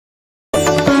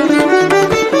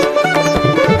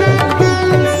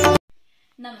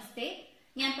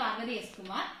ഞാൻ Parvathy S.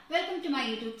 Kumar. Welcome to my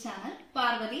YouTube channel,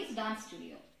 Parvathy's Dance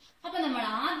Studio. അപ്പോൾ നമ്മൾ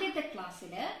ആദ്യത്തെ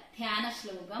ക്ലാസ്സിൽ ധ്യാന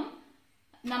ശ്ലോകം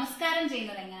നമസ്കാരം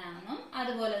ചെയ്യുന്നത് എങ്ങനെയാണെന്നും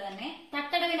അതുപോലെ തന്നെ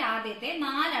തട്ടടവിന്റെ ആദ്യത്തെ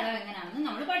 4 അടവ് എങ്ങനെയാണെന്നും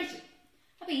നമ്മൾ പഠിച്ചു.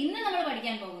 അപ്പോൾ ഇന്ന് നമ്മൾ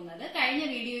പഠിക്കാൻ പോകുന്നത് കഴിഞ്ഞ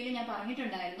വീഡിയോയിൽ ഞാൻ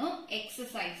പറഞ്ഞിട്ടുണ്ടായിരുന്നു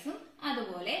എക്സസൈസും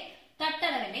അതുപോലെ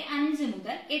തട്ടടവിന്റെ 5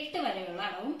 മുതൽ 8 വരെയുള്ള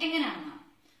അടവും എങ്ങനെയാണെന്നാണ്.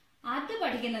 അത്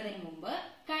പഠിക്കുന്നതിന് മുമ്പ്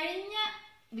കഴിഞ്ഞ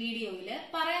വീഡിയോയില്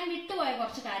പറയാൻ വിട്ടുപോയ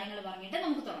കുറച്ച് കാര്യങ്ങൾ പറഞ്ഞിട്ട്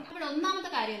നമുക്ക് തുടങ്ങാം. അപ്പോൾ ഒന്നാമത്തെ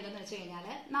കാര്യം എന്താന്ന് വെച്ച്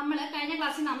കഴിഞ്ഞാല് നമ്മൾ കഴിഞ്ഞ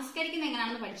ക്ലാസ്സിൽ നമസ്കരിക്കുന്ന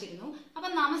എങ്ങനെയാണെന്ന് പഠിച്ചിരുന്നു. അപ്പൊ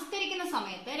നമസ്കരിക്കുന്ന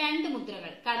സമയത്ത് 2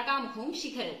 മുദ്രകൾ കടകാമുഖവും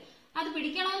ശിഖരവും അത്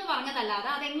പിടിക്കണമെന്ന് പറഞ്ഞതല്ലാതെ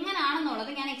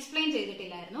അതെങ്ങനെയാണെന്നുള്ളത് ഞാൻ എക്സ്പ്ലെയിൻ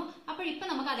ചെയ്തിട്ടില്ലായിരുന്നു. അപ്പോൾ ഇപ്പൊ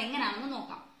നമുക്ക് അതെങ്ങനെയാണെന്ന്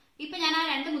നോക്കാം. ഇപ്പൊ ഞാൻ ആ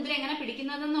 2 മുദ്ര എങ്ങനെ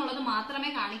പിടിക്കുന്നതെന്നുള്ളത് മാത്രമേ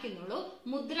കാണിക്കുന്നുള്ളൂ.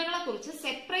 മുദ്രകളെ കുറിച്ച്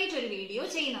സെപ്പറേറ്റ് ഒരു വീഡിയോ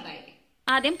ചെയ്യുന്നതായിരിക്കും.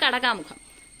 ആദ്യം കടകാമുഖം.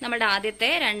 നമ്മുടെ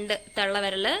ആദ്യത്തെ 2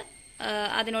 തള്ളവിരല്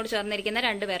അതിനോട് ചേർന്നിരിക്കുന്ന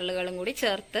 2 വിരലുകളും കൂടി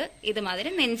ചേർത്ത് ഇതുമാതിരി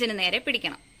നെഞ്ചിന് നേരെ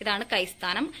പിടിക്കണം. ഇതാണ്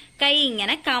കൈസ്ഥാനം. കൈ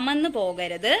ഇങ്ങനെ കമന്ന്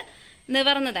പോകരുത്,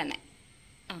 നിവർന്ന് തന്നെ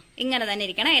ഇങ്ങനെ തന്നെ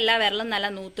ഇരിക്കണം. എല്ലാ വിരലും നല്ല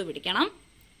നൂത്തു പിടിക്കണം.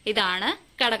 ഇതാണ്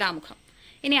കടകാമുഖം.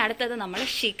 ഇനി അടുത്തത് നമ്മൾ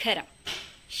ശിഖരം.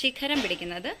 ശിഖരം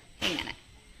പിടിക്കുന്നത് ഇങ്ങനെ.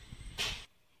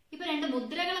 ഇപ്പൊ 2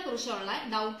 മുദ്രകളെ കുറിച്ചുള്ള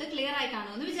ഡൗട്ട് ക്ലിയർ ആയി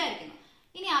കാണുമെന്ന് വിചാരിക്കുന്നു.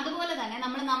 ഇനി അതുപോലെ തന്നെ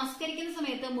നമ്മൾ നമസ്കരിക്കുന്ന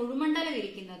സമയത്ത് മുഴുമണ്ഡലം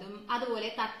ഇരിക്കുന്നതും അതുപോലെ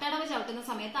തട്ടടവ് ചവിട്ടുന്ന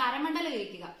സമയത്ത് അരമണ്ഡലം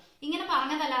ഇരിക്കുക ഇങ്ങനെ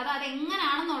പറഞ്ഞതല്ലാതെ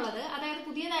അതെങ്ങനെയാണെന്നുള്ളത്, അതായത്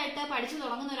പുതിയതായിട്ട് പഠിച്ചു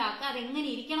തുടങ്ങുന്ന ഒരാൾക്ക് അതെങ്ങനെ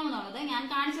ഇരിക്കണം എന്നുള്ളത് ഞാൻ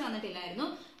കാണിച്ചു തന്നിട്ടില്ലായിരുന്നു.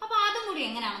 അപ്പൊ അതും കൂടി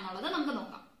എങ്ങനെയാണെന്നുള്ളത് നമുക്ക്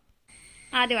നോക്കാം.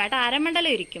 ആദ്യമായിട്ട്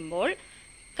അരമണ്ഡലം ഇരിക്കുമ്പോൾ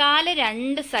കാല്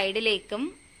 2 സൈഡിലേക്കും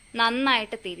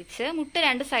നന്നായിട്ട് തിരിച്ച് മുട്ട്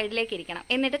 2 സൈഡിലേക്ക് ഇരിക്കണം.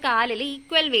 എന്നിട്ട് കാലിൽ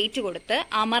ഈക്വൽ വെയിറ്റ് കൊടുത്ത്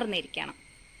അമർന്നിരിക്കണം.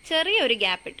 ചെറിയൊരു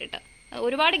ഗ്യാപ്പ് ഇട്ടിട്ട്,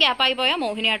 ഒരുപാട് ഗ്യാപ്പായി പോയാൽ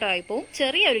മോഹിനിയാട്ടമായി പോവും.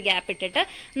 ചെറിയൊരു ഗ്യാപ്പ് ഇട്ടിട്ട്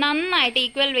നന്നായിട്ട്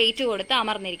ഈക്വൽ വെയിറ്റ് കൊടുത്ത്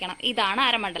അമർന്നിരിക്കണം. ഇതാണ്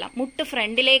അരമണ്ഡലം. മുട്ട്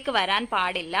ഫ്രണ്ടിലേക്ക് വരാൻ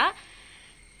പാടില്ല.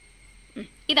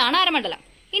 ഇതാണ് അരമണ്ഡലം.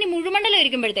 ഇനി മുഴുമണ്ഡലം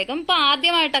ഇരിക്കുമ്പോഴത്തേക്കും ഇപ്പൊ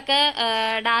ആദ്യമായിട്ടൊക്കെ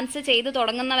ഡാൻസ് ചെയ്ത്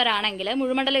തുടങ്ങുന്നവരാണെങ്കിൽ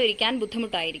മുഴുമണ്ഡലം ഇരിക്കാൻ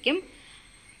ബുദ്ധിമുട്ടായിരിക്കും.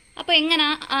 അപ്പൊ എങ്ങനെ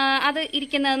അത്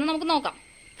ഇരിക്കുന്നതെന്ന് നമുക്ക് നോക്കാം.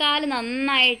 കാല്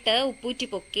നന്നായിട്ട് ഉപ്പൂറ്റി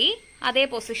പൊക്കി അതേ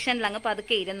പൊസിഷനിൽ അങ്ങ്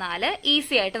പതുക്കെ ഇരുന്നാൽ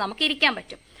ഈസി ആയിട്ട് നമുക്ക് ഇരിക്കാൻ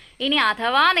പറ്റും. ഇനി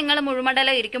അഥവാ നിങ്ങൾ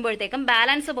മുഴുമണ്ഡലം ഇരിക്കുമ്പോഴത്തേക്കും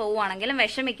ബാലൻസ് പോവുകയാണെങ്കിലും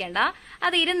വിഷമിക്കേണ്ട.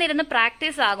 അത് ഇരുന്നിരുന്ന്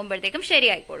പ്രാക്ടീസ് ആകുമ്പോഴത്തേക്കും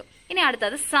ശരിയായിക്കോളും. ഇനി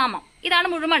അടുത്തത് സമം. ഇതാണ്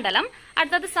മുഴുമണ്ഡലം.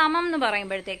 അടുത്തത് സമം എന്ന്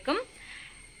പറയുമ്പോഴത്തേക്കും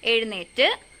എഴുന്നേറ്റ്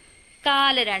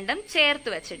കാല് 2 ചേർത്ത്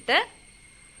വെച്ചിട്ട്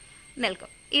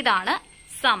നിൽക്കും. ഇതാണ്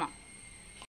സമം.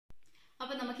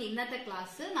 അപ്പൊ നമുക്ക് ഇന്നത്തെ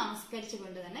ക്ലാസ്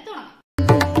നമസ്കരിച്ചുകൊണ്ട് തന്നെ തുടങ്ങാം.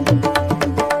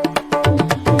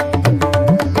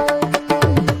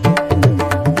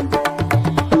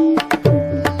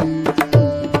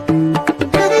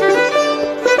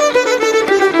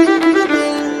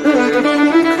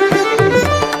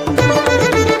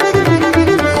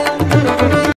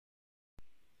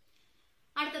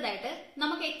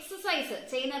 നമുക്ക് എക്സസൈസ്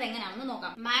ചെയ്യുന്നത് എങ്ങനെയാണെന്ന്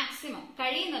നോക്കാം. മാക്സിമം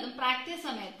കഴിയുന്നതും പ്രാക്ടീസ്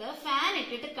സമയത്ത് ഫാൻ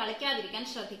ഇട്ടിട്ട് കളിക്കാതിരിക്കാൻ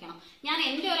ശ്രദ്ധിക്കണം. ഞാൻ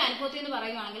എന്റെ ഒരു അനുഭവത്തിൽ നിന്ന്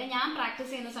പറയുകയാണെങ്കിൽ ഞാൻ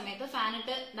പ്രാക്ടീസ് ചെയ്യുന്ന സമയത്ത് ഫാൻ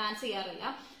ഇട്ട് ഡാൻസ് ചെയ്യാറില്ല.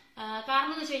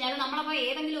 കാരണം എന്ന് വെച്ച് കഴിഞ്ഞാൽ നമ്മളപ്പോ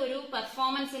ഏതെങ്കിലും ഒരു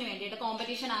പെർഫോമൻസിന് വേണ്ടിയിട്ട്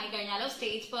കോമ്പറ്റീഷൻ ആയി കഴിഞ്ഞാലോ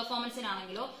സ്റ്റേജ്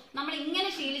പെർഫോമൻസിനാണെങ്കിലോ നമ്മൾ ഇങ്ങനെ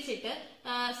ശീലിച്ചിട്ട്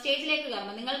സ്റ്റേജിലേക്ക്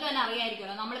കയറുമ്പോൾ നിങ്ങൾക്ക് തന്നെ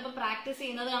അറിയായിരിക്കുമല്ലോ, നമ്മളിപ്പോ പ്രാക്ടീസ്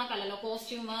ചെയ്യുന്നത് കണക്കല്ലല്ലോ.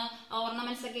 കോസ്റ്റ്യൂം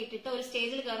ഓർണമെന്റ്സ് ഒക്കെ ഇട്ടിട്ട് ഒരു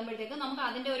സ്റ്റേജിൽ കയറുമ്പോഴത്തേക്കും നമുക്ക്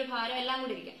അതിന്റെ ഒരു ഭാരം എല്ലാം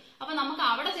കൂടി ഇരിക്കും. അപ്പൊ നമുക്ക്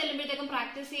അവിടെ ചെല്ലുമ്പോഴത്തേക്കും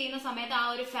പ്രാക്ടീസ് ചെയ്യുന്ന സമയത്ത് ആ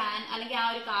ഒരു ഫാൻ അല്ലെങ്കിൽ ആ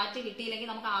ഒരു കാറ്റ് കിട്ടിയില്ലെങ്കിൽ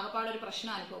നമുക്ക് ആകെപ്പാടെ ഒരു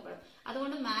പ്രശ്നം അനുഭവപ്പെടും.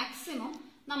 അതുകൊണ്ട് മാക്സിമം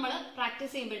നമ്മൾ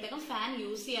പ്രാക്ടീസ് ചെയ്യുമ്പോഴത്തേക്കും ഫാൻ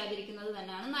യൂസ് ചെയ്യാതിരിക്കുന്നത്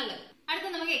തന്നെയാണ് നല്ലത്.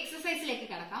 അടുത്ത നമുക്ക് എക്സസൈസിലേക്ക്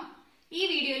കിടക്കാം. ഈ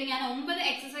വീഡിയോയിൽ ഞാൻ 9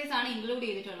 എക്സസൈസ് ആണ് ഇൻക്ലൂഡ്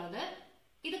ചെയ്തിട്ടുള്ളത്.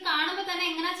 ഇത് കാണുമ്പോൾ തന്നെ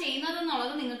എങ്ങനെയാ ചെയ്യുന്നത്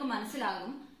എന്നുള്ളത് നിങ്ങൾക്ക്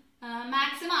മനസ്സിലാകും.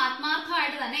 മാക്സിമം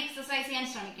ആത്മാർത്ഥമായിട്ട് തന്നെ എക്സസൈസ് ചെയ്യാൻ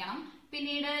ശ്രമിക്കണം.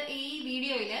 പിന്നീട് ഈ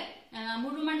വീഡിയോയില്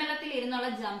മുഴുമണ്ഡലത്തിൽ ഇരുന്നുള്ള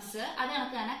ജംപ്സ്, അത്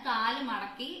കണക്ക് തന്നെ കാല്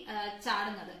മടക്കി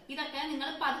ചാടുന്നത്, ഇതൊക്കെ നിങ്ങൾ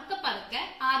പതുക്കെ പതുക്കെ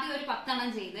ആദ്യം ഒരു 10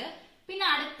 എണ്ണം ചെയ്ത് പിന്നെ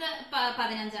അടുത്ത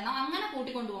 15 എണ്ണം അങ്ങനെ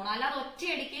കൂട്ടിക്കൊണ്ടുപോകണം. അല്ലാതെ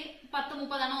ഒറ്റയടിക്ക്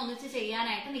 10-30 എണ്ണം ഒന്നിച്ച്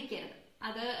ചെയ്യാനായിട്ട് നിൽക്കരുത്.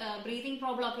 അത് ബ്രീതിങ്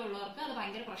പ്രോബ്ലം ഒക്കെ ഉള്ളവർക്ക് അത്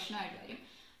ഭയങ്കര പ്രശ്നമായിട്ട് വരും.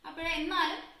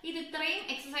 എന്നാലും ഇത് ഇത്രയും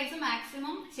എക്സസൈസ്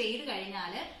മാക്സിമം ചെയ്ത്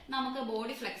കഴിഞ്ഞാൽ നമുക്ക്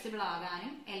ബോഡി ഫ്ലെക്സിബിൾ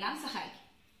ആകാനും എല്ലാം സഹായിക്കും.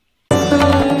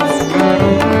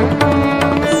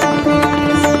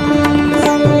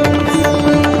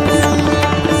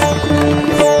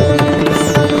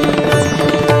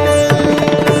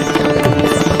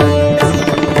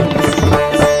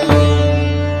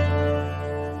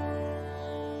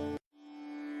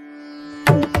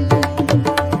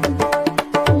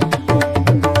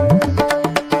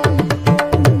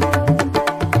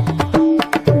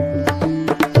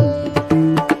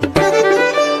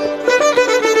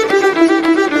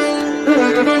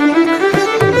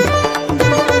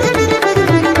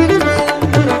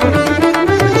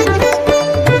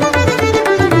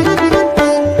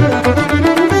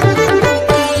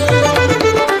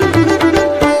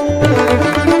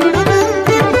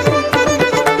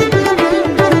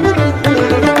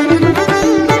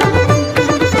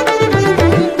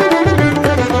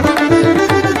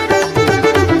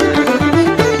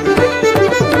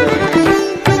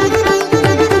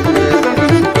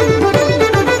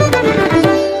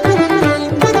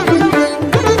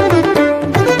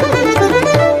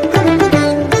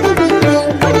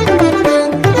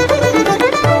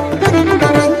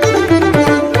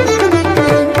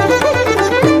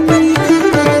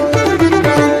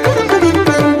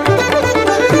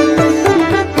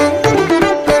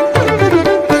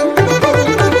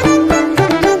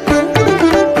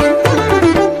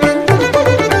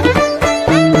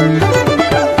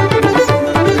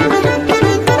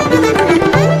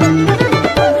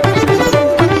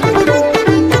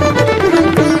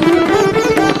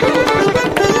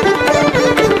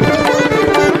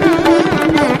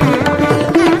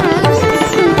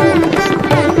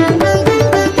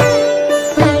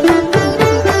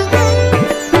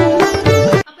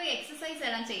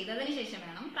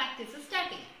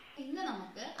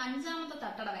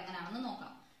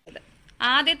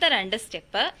 2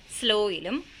 സ്റ്റെപ്പ്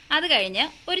സ്ലോയിലും അത് കഴിഞ്ഞ്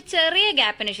ഒരു ചെറിയ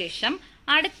ഗ്യാപ്പിന് ശേഷം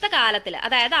അടുത്ത കാലത്തിൽ,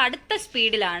 അതായത് അടുത്ത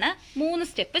സ്പീഡിലാണ് 3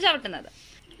 സ്റ്റെപ്പ് ചവിട്ടുന്നത്.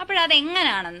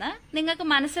 അപ്പോഴതെങ്ങനെയാണെന്ന് നിങ്ങൾക്ക്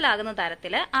മനസ്സിലാകുന്ന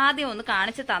തരത്തിൽ ആദ്യം ഒന്ന്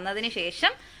കാണിച്ചു തന്നതിന്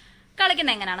ശേഷം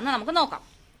കളിക്കുന്ന എങ്ങനെയാണെന്ന് നമുക്ക് നോക്കാം.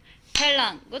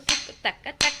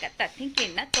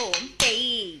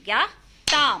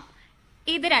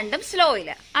 ഇത് രണ്ടും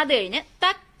സ്ലോയില്. അത് കഴിഞ്ഞ്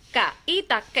തക്ക, ഈ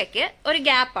തക്കയ്ക്ക് ഒരു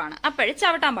ഗ്യാപ്പാണ്, അപ്പോഴും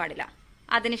ചവിട്ടാൻ പാടില്ല.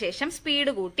 അതിനുശേഷം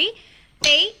സ്പീഡ് കൂട്ടി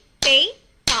തെയ് തെയ്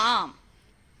താം,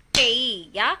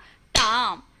 തെയ്യ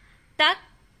താം,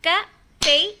 തക്ക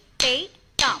തെയ് തെയ്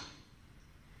താം.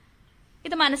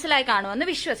 ഇത് മനസ്സിലായി കാണുമെന്ന്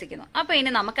വിശ്വസിക്കുന്നു. അപ്പൊ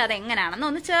ഇനി നമുക്ക് അത് എങ്ങനെയാണെന്ന്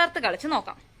ഒന്ന് ചേർത്ത് കളിച്ച്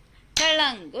നോക്കാം.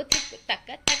 തക്ക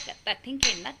തക്ക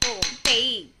തത്തിങ്കിണ്ണ തോം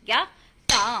തെയ്യ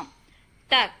താം,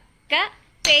 തക്ക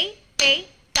തെയ് തെയ്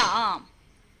താം,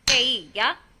 തെയ്യ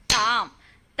താം,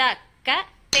 തക്ക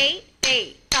തെയ് തെയ്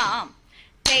താം,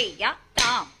 തെയ്യ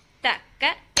താം, തക്ക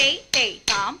തെയ് തെയ്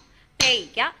താം,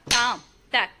 തെയ്യ താം,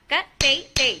 തക്ക തെയ്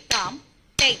തെയ് താം,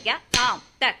 തെയ്യ താം,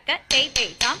 തക്ക തെയ്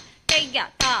തെയ് താം, തെയ്യ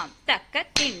താം, തക്ക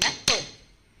തിണ്ണ തോം.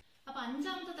 അപ്പൊ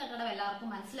 5ാമത്തെ തട്ടടവ് എല്ലാവർക്കും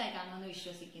മനസ്സിലായി കാണുമെന്ന്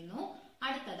വിശ്വസിക്കുന്നു.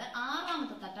 അടുത്തത്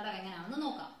 6ാമത്തെ തട്ടടവ് എങ്ങനെയാണെന്ന്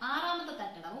നോക്കാം. 6ാമത്തെ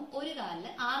തട്ടടവും ഒരു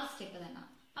കാലില് 6 സ്റ്റെപ്പ് തന്നെ.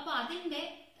 അപ്പൊ അതിന്റെ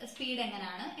സ്പീഡ്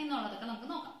എങ്ങനെയാണ് എന്നുള്ളതൊക്കെ നമുക്ക്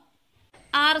നോക്കാം.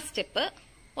 6 സ്റ്റെപ്പ്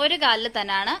ഒരു കാലിൽ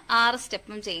തന്നെയാണ് 6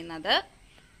 സ്റ്റെപ്പും ചെയ്യുന്നത്.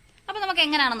 അപ്പൊ നമുക്ക്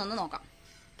എങ്ങനെയാണെന്നൊന്ന് നോക്കാം.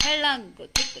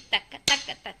 തക്ക തക്ക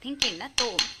തത്തിങ്കിണ്ണ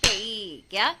തോം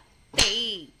തെയ്യ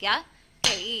തെയ്യ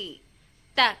തെയ്,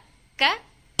 തക്ക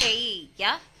തെയ്യ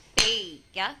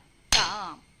തെയ്യ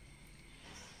താം,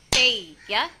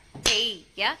 തെയ്യ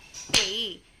തെയ്യ തെയ്,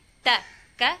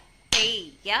 തക്ക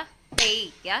തെയ്യ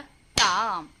തെയ്യ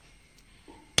താം,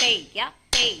 തെയ്യ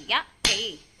തെയ്യ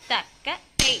തെയ്, തക്ക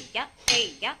തെയ്യ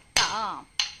തെയ്യ താം,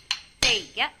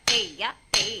 തെയ്യ തെയ്യ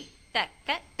തെയ്,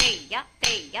 തക്ക തെയ്യ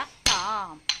തെയ്യ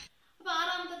താം. അപ്പൊ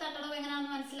 6ാമത്തെ തട്ടടവ്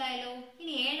എങ്ങനെയാണെന്ന് മനസ്സിലായല്ലോ.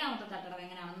 ഇനി 7ാമത്തെ തട്ടടവ്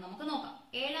എങ്ങനെയാണെന്ന് നമുക്ക് നോക്കാം.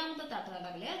 7ാമത്തെ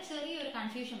തട്ടടവില് ചെറിയൊരു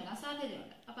കൺഫ്യൂഷൻ വരാൻ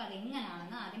സാധ്യതയുണ്ട്. അപ്പൊ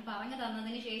അതെങ്ങനെയാണെന്ന് ആദ്യം പറഞ്ഞു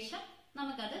തന്നതിന് ശേഷം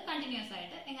നമുക്കത് കണ്ടിന്യൂസ്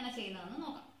ആയിട്ട് എങ്ങനെ ചെയ്യുന്നതെന്ന്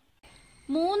നോക്കാം.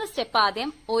 3 സ്റ്റെപ്പ് ആദ്യം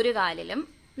ഒരു കാലിലും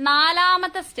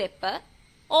 4ാമത്തെ സ്റ്റെപ്പ്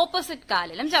ഓപ്പോസിറ്റ്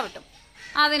കാലിലും ചവിട്ടും.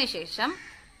 അതിനുശേഷം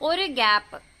ഒരു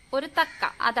ഗ്യാപ്പ്, ഒരു തക്ക,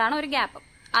 അതാണ് ഒരു ഗ്യാപ്പ്.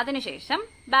 അതിനുശേഷം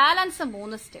ബാലൻസ്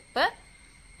 3 സ്റ്റെപ്പ്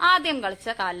ആദ്യം കളിച്ച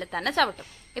കാലിൽ തന്നെ ചവിട്ടും.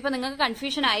 ഇപ്പൊ നിങ്ങൾക്ക്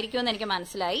കൺഫ്യൂഷൻ ആയിരിക്കുമെന്ന് എനിക്ക്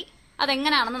മനസ്സിലായി.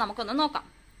 അതെങ്ങനെയാണെന്ന് നമുക്കൊന്ന് നോക്കാം.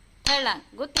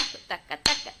 തക്ക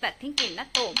തക്ക തത്തിങ്കിണ്ണ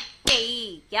തോം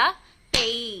തെയ്യ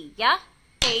തെയ്യ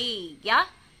തെയ്യ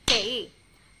തെയ്,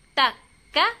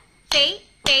 തക്ക തെയ്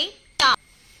തെയ് താം,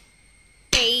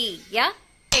 തെയ്യ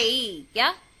തെയ്യ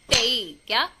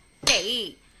തെയ്യ തെയ്,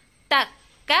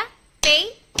 തക്ക തെയ്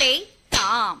തെയ്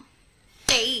താം,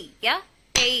 തെയ്യ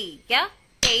തെയ്യ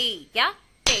തെയ്യ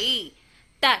തെയ്,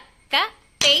 തക്ക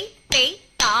തെയ് തെയ്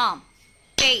താം,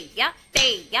 തെയ്യ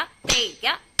തെയ്യ തെയ്യ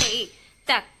തെയ്,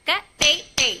 തക്ക തെയ്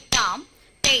തെയ് താം,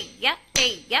 തെയ്യ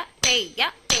തെയ്യ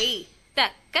തെയ്യ തെയ്,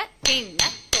 തക്ക തിണ്ണ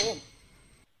തോം.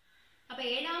 അപ്പൊ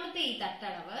 7ാമത്തെ ഈ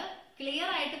തട്ടടവ് ക്ലിയർ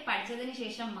ആയിട്ട് പഠിച്ചതിന്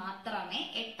ശേഷം മാത്രമേ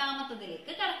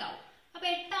 8ാമത്തതിലേക്ക് കടക്കാവൂ. അപ്പൊ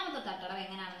 8ാമത്തെ തട്ടടവ്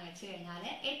എങ്ങനെയാണെന്ന് വെച്ച് കഴിഞ്ഞാല്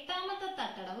 8ാമത്തെ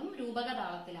തട്ടടവും രൂപക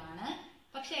താളത്തിലാണ്.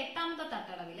 പക്ഷെ 8ാമത്തെ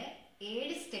തട്ടടവില്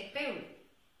 7 സ്റ്റെപ്പേ ഉള്ളൂ.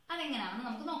 അതെങ്ങനെയാണെന്ന്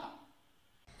നമുക്ക് നോക്കാം.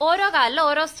 ഓരോ കാലിൽ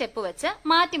ഓരോ സ്റ്റെപ്പ് വെച്ച്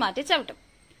മാറ്റി മാറ്റി ചവിട്ടും.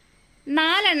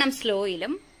 4 എണ്ണം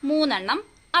സ്ലോയിലും 3 എണ്ണം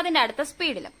അതിന്റെ അടുത്ത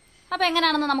സ്പീഡിലും. അപ്പൊ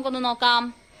എങ്ങനെയാണെന്ന് നമുക്കൊന്ന് നോക്കാം.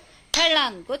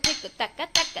 തക്ക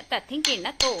തക്ക തത്തിങ്കിണ്ണ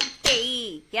തോം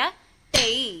തെയ്യ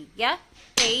തെയ്യ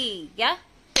തെയ്യ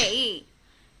തെയ്,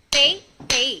 തെയ്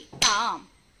തെയ് താം,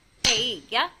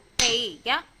 തെയ്യ തെയ്യ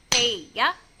തെയ്യ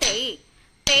തെയ്,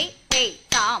 തെയ് തെയ്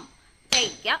താം,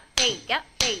 തെയ്യ തെയ്യ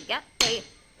തെയ്യ തെയ്,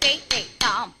 തെയ് തെയ്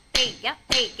താം, തെയ്യ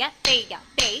തെയ്യ തെയ്യ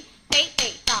തെയ്, തെയ്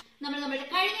തെയ് താം. നമ്മൾ നമ്മുടെ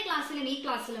കഴിഞ്ഞ ക്ലാസ്സിലും ഈ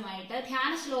ക്ലാസ്സിലുമായിട്ട്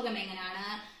ധ്യാന ശ്ലോകം എങ്ങനെയാണ്,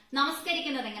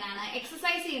 നമസ്കരിക്കുന്നത് എങ്ങനെയാണ്,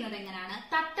 എക്സസൈസ് ചെയ്യുന്നത് എങ്ങനെയാണ്,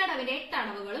 തട്ടടവിന്റെ 8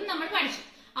 അടവുകളും നമ്മൾ പഠിച്ചു.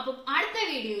 അപ്പൊ അടുത്ത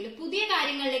വീഡിയോയിൽ പുതിയ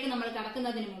കാര്യങ്ങളിലേക്ക് നമ്മൾ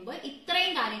കടക്കുന്നതിന് മുമ്പ്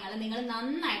ഇത്രയും കാര്യങ്ങൾ നിങ്ങൾ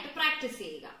നന്നായിട്ട് പ്രാക്ടീസ്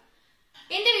ചെയ്യുക.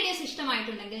 എന്റെ വീഡിയോസ്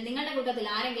ഇഷ്ടമായിട്ടുണ്ടെങ്കിൽ നിങ്ങളുടെ കൂട്ടത്തിൽ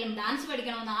ആരെങ്കിലും ഡാൻസ്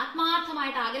പഠിക്കണമെന്ന്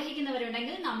ആത്മാർത്ഥമായിട്ട്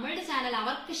ആഗ്രഹിക്കുന്നവരുണ്ടെങ്കിൽ നമ്മളുടെ ചാനൽ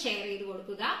അവർക്ക് ഷെയർ ചെയ്ത്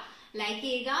കൊടുക്കുക, ലൈക്ക്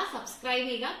ചെയ്യുക, സബ്സ്ക്രൈബ്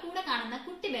ചെയ്യുക, കൂടെ കാണുന്ന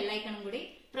കുട്ടി ബെല്ലൈക്കണും കൂടി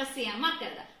പ്രസ് ചെയ്യാൻ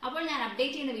മറക്കരുത്. അപ്പോൾ ഞാൻ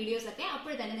അപ്ഡേറ്റ് ചെയ്യുന്ന വീഡിയോസ് ഒക്കെ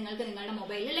അപ്പോൾ തന്നെ നിങ്ങൾക്ക് നിങ്ങളുടെ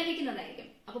മൊബൈലിൽ ലഭിക്കുന്നതായിരിക്കും.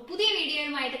 അപ്പൊ പുതിയ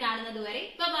വീഡിയോയുമായിട്ട് കാണുന്നത് വരെ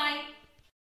ബൈ.